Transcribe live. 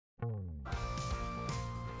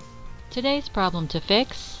Today's problem to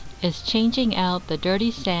fix is changing out the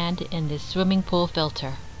dirty sand in this swimming pool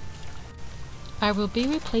filter. I will be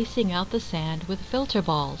replacing out the sand with filter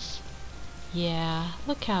balls. Yeah,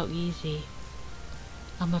 look how easy.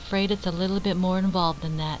 I'm afraid it's a little bit more involved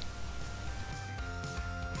than that.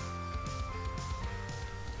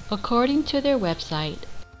 According to their website,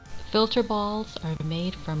 filter balls are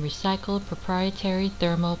made from recycled proprietary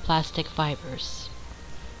thermoplastic fibers.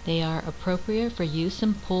 They are appropriate for use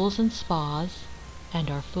in pools and spas and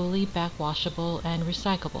are fully backwashable and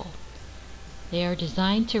recyclable. They are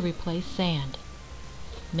designed to replace sand.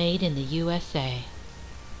 Made in the USA.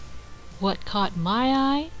 What caught my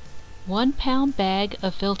eye? 1 pound bag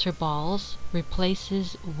of filter balls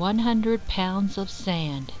replaces 100 pounds of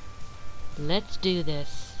sand. Let's do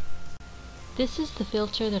this. This is the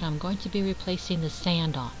filter that I'm going to be replacing the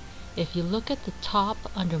sand on. If you look at the top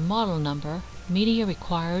under model number, media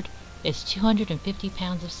required is 250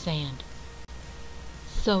 pounds of sand.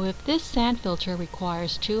 So if this sand filter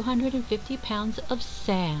requires 250 pounds of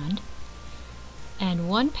sand and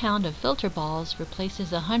 1 pound of filter balls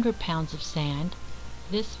replaces 100 pounds of sand,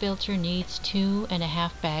 this filter needs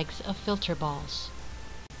 2.5 bags of filter balls.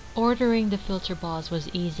 Ordering the filter balls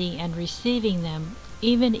was easy and receiving them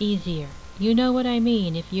even easier. You know what I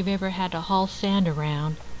mean if you've ever had to haul sand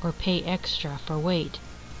around or pay extra for weight.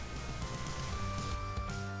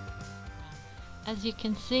 As you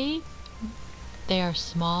can see, they are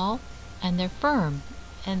small and they're firm,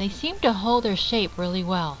 and they seem to hold their shape really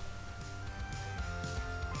well.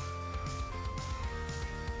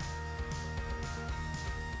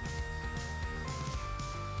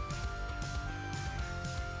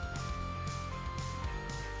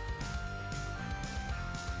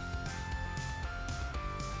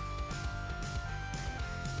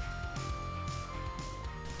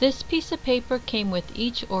 This piece of paper came with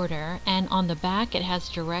each order, and on the back it has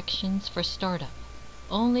directions for startup.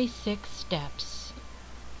 Only 6 steps.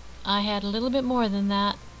 I had a little bit more than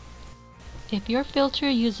that. If your filter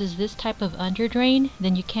uses this type of underdrain,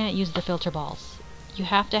 then you can't use the filter balls. You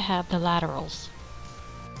have to have the laterals.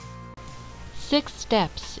 6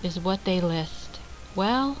 steps is what they list.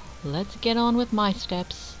 Well, let's get on with my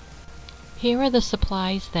steps. Here are the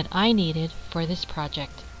supplies that I needed for this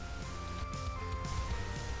project.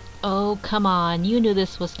 Oh, come on, you knew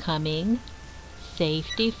this was coming.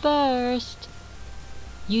 Safety first.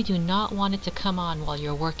 You do not want it to come on while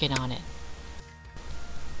you're working on it.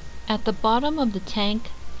 At the bottom of the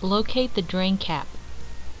tank, locate the drain cap.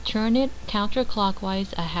 Turn it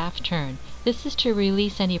counterclockwise a half turn. This is to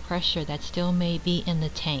release any pressure that still may be in the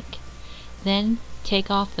tank. Then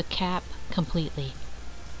take off the cap completely.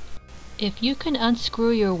 If you can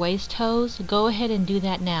unscrew your waste hose, go ahead and do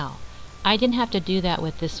that now. I didn't have to do that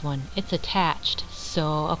with this one. It's attached,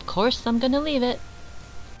 so of course I'm going to leave it.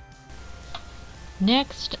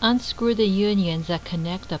 Next, unscrew the unions that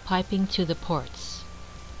connect the piping to the ports.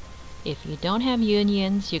 If you don't have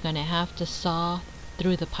unions, you're going to have to saw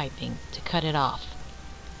through the piping to cut it off.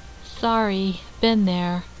 Sorry, been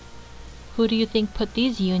there. Who do you think put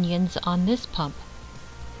these unions on this pump?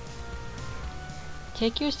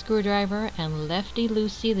 Take your screwdriver and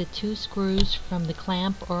lefty-loosey the 2 screws from the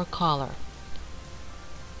clamp or collar.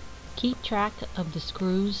 Keep track of the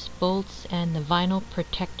screws, bolts, and the vinyl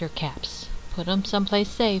protector caps. Put them someplace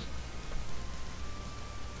safe.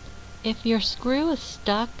 If your screw is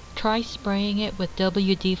stuck, try spraying it with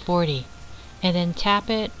WD-40 and then tap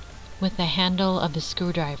it with the handle of the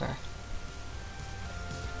screwdriver.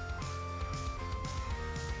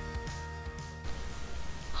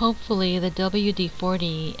 Hopefully the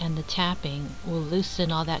WD-40 and the tapping will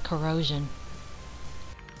loosen all that corrosion.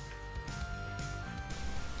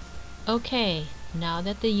 Okay, now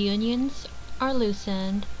that the unions are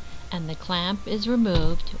loosened and the clamp is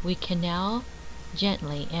removed, we can now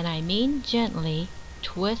gently, and I mean gently,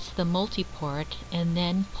 twist the multiport and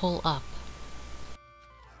then pull up.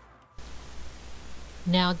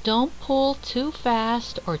 Now don't pull too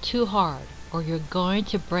fast or too hard, or you're going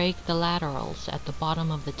to break the laterals at the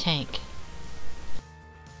bottom of the tank.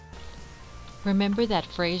 Remember that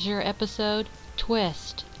Frasier episode?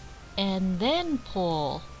 Twist and then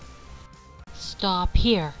pull. Stop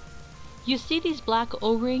here. You see these black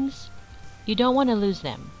O-rings? You don't want to lose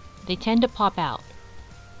them. They tend to pop out.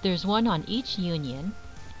 There's one on each union,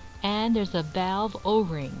 and there's a valve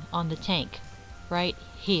O-ring on the tank right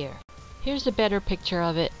here. Here's a better picture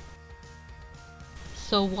of it.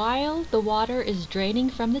 So while the water is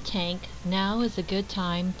draining from the tank, now is a good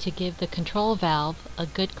time to give the control valve a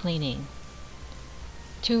good cleaning.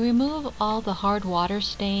 To remove all the hard water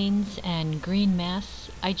stains and green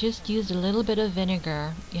mess, I just used a little bit of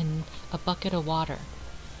vinegar in a bucket of water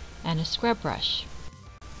and a scrub brush.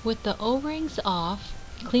 With the O-rings off,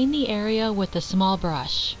 clean the area with a small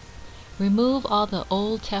brush. Remove all the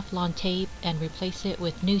old Teflon tape and replace it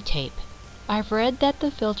with new tape. I've read that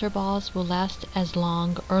the filter balls will last as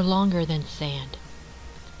long or longer than sand.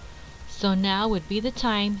 So now would be the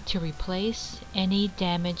time to replace any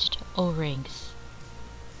damaged O-rings.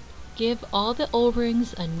 Give all the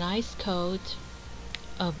O-rings a nice coat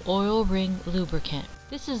of oil ring lubricant.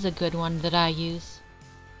 This is a good one that I use.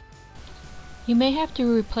 You may have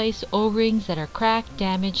to replace O-rings that are cracked,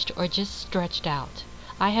 damaged, or just stretched out.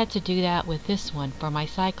 I had to do that with this one for my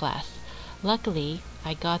Cyclass. Luckily,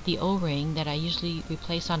 I got the O-ring that I usually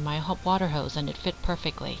replace on my water hose and it fit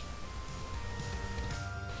perfectly.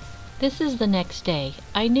 This is the next day.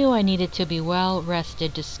 I knew I needed to be well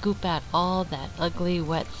rested to scoop out all that ugly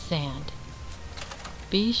wet sand.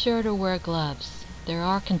 Be sure to wear gloves. There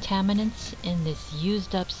are contaminants in this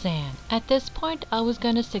used up sand. At this point I was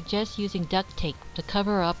going to suggest using duct tape to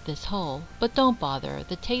cover up this hole, but don't bother.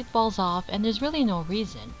 The tape falls off and there's really no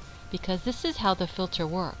reason, because this is how the filter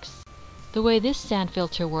works. The way this sand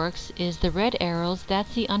filter works is the red arrows,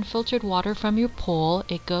 that's the unfiltered water from your pool.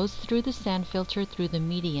 It goes through the sand filter through the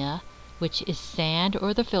media, which is sand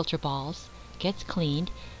or the filter balls, gets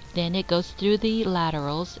cleaned, then it goes through the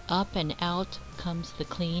laterals, up and out comes the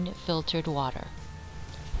clean filtered water.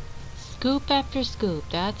 Scoop after scoop,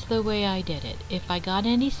 that's the way I did it. If I got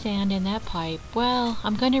any sand in that pipe, well,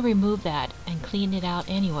 I'm going to remove that and clean it out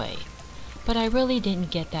anyway. But I really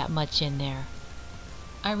didn't get that much in there.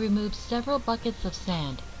 I removed several buckets of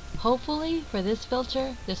sand. Hopefully, for this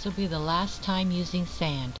filter, this will be the last time using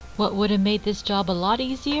sand. What would have made this job a lot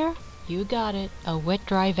easier? You got it, a wet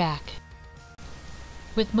dry vac.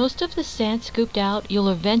 With most of the sand scooped out, you'll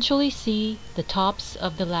eventually see the tops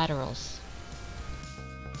of the laterals.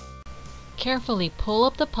 Carefully pull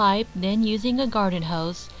up the pipe, then using a garden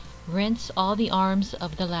hose, rinse all the arms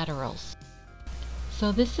of the laterals.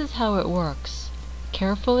 So this is how it works.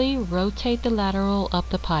 Carefully rotate the lateral up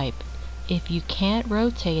the pipe. If you can't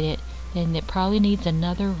rotate it, then it probably needs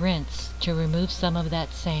another rinse to remove some of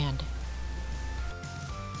that sand.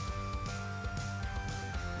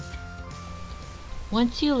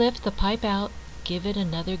 Once you lift the pipe out, give it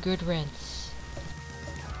another good rinse.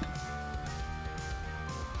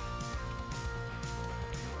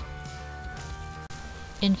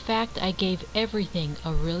 In fact, I gave everything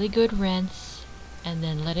a really good rinse and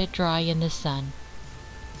then let it dry in the sun.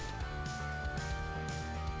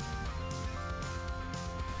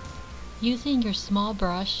 Using your small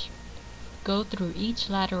brush, go through each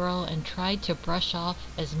lateral and try to brush off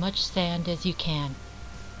as much sand as you can.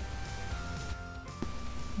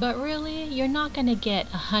 But really, you're not going to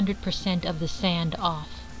get 100% of the sand off.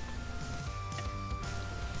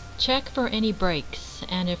 Check for any breaks,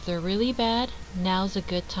 and if they're really bad, now's a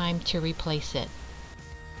good time to replace it.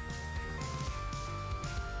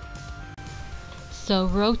 So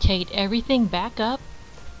rotate everything back up.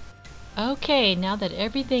 Okay, now that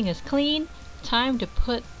everything is clean, time to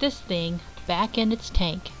put this thing back in its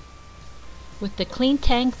tank. With the clean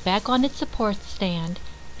tank back on its support stand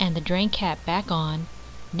and the drain cap back on,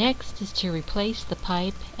 next is to replace the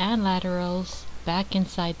pipe and laterals back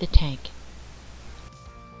inside the tank.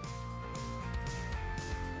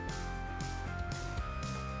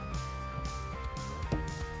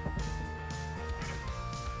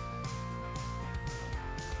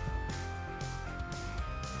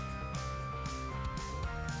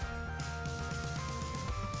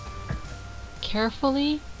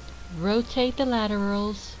 Carefully rotate the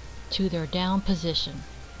laterals to their down position.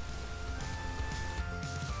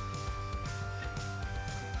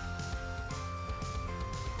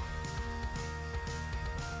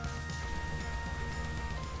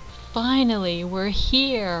 Finally, we're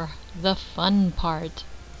here! The fun part.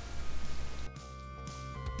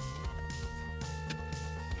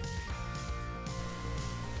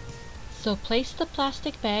 So place the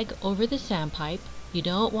plastic bag over the sand pipe. You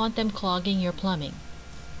don't want them clogging your plumbing.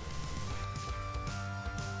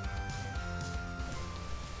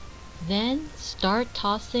 Then start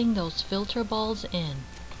tossing those filter balls in.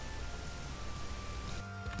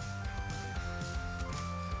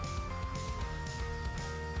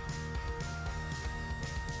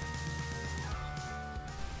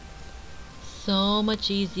 So much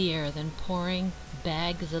easier than pouring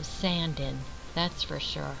bags of sand in, that's for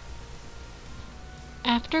sure.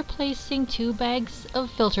 After placing 2 bags of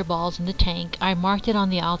filter balls in the tank, I marked it on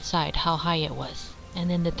the outside how high it was, and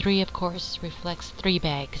then the 3 of course reflects 3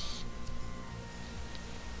 bags.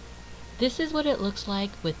 This is what it looks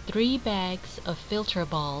like with 3 bags of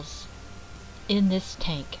FilterBalls in this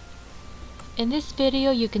tank. In this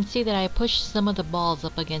video you can see that I pushed some of the balls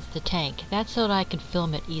up against the tank. That's so that I can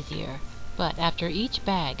film it easier. But after each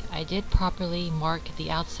bag I did properly mark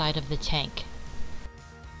the outside of the tank.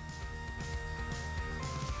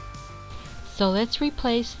 So let's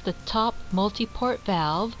replace the top multiport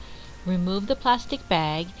valve, remove the plastic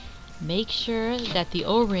bag, make sure that the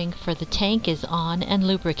O-ring for the tank is on and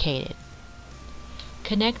lubricated.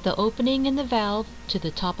 Connect the opening in the valve to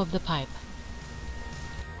the top of the pipe.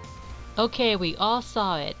 Okay, we all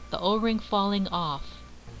saw it, the O-ring falling off.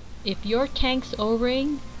 If your tank's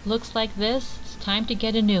O-ring looks like this, it's time to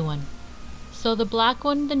get a new one. So the black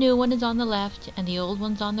one, the new one, is on the left and the old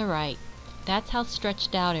one's on the right. That's how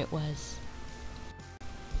stretched out it was.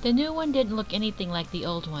 The new one didn't look anything like the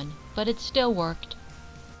old one, but it still worked.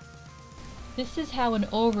 This is how an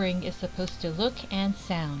O-ring is supposed to look and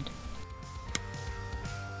sound.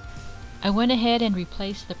 I went ahead and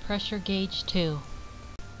replaced the pressure gauge too.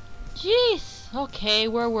 Jeez! Okay,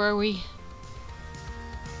 where were we?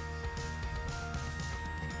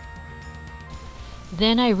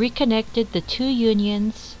 Then I reconnected the 2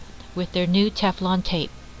 unions with their new Teflon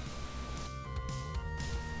tape.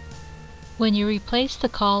 When you replace the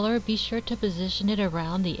collar, be sure to position it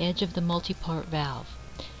around the edge of the multiport valve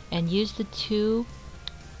and use the 2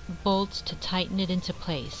 bolts to tighten it into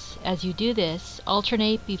place. As you do this,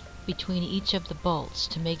 alternate between each of the bolts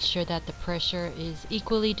to make sure that the pressure is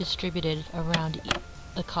equally distributed around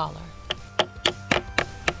the collar.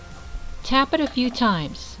 Tap it a few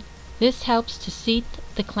times. This helps to seat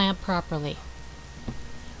the clamp properly.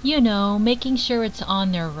 You know, making sure it's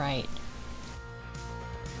on there right.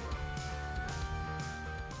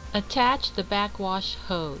 Attach the backwash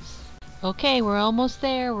hose. Okay, we're almost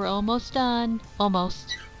there. We're almost done.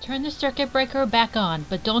 Almost. Turn the circuit breaker back on,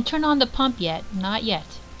 but don't turn on the pump yet. Not yet.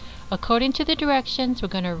 According to the directions, we're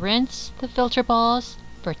going to rinse the FilterBalls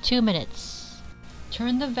for 2 minutes.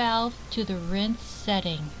 Turn the valve to the rinse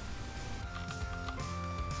setting.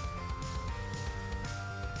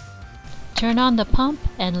 Turn on the pump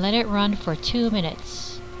and let it run for 2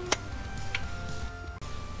 minutes.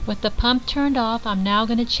 With the pump turned off, I'm now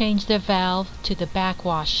going to change the valve to the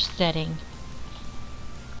backwash setting.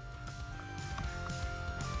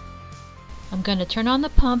 I'm going to turn on the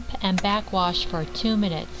pump and backwash for 2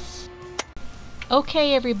 minutes.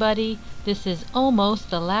 Okay everybody, this is almost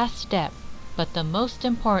the last step, but the most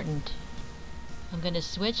important. I'm going to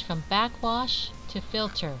switch from backwash to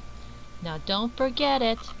filter. Now don't forget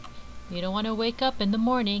it. You don't want to wake up in the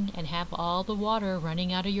morning and have all the water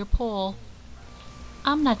running out of your pool.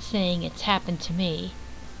 I'm not saying it's happened to me.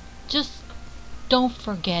 Just don't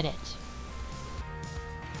forget it.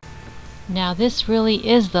 Now this really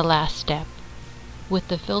is the last step. With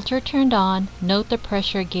the filter turned on, note the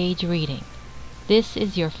pressure gauge reading. This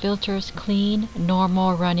is your filter's clean,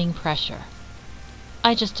 normal running pressure.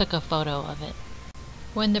 I just took a photo of it.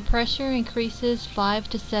 When the pressure increases 5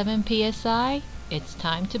 to 7 psi, it's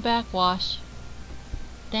time to backwash.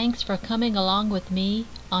 Thanks for coming along with me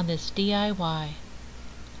on this DIY.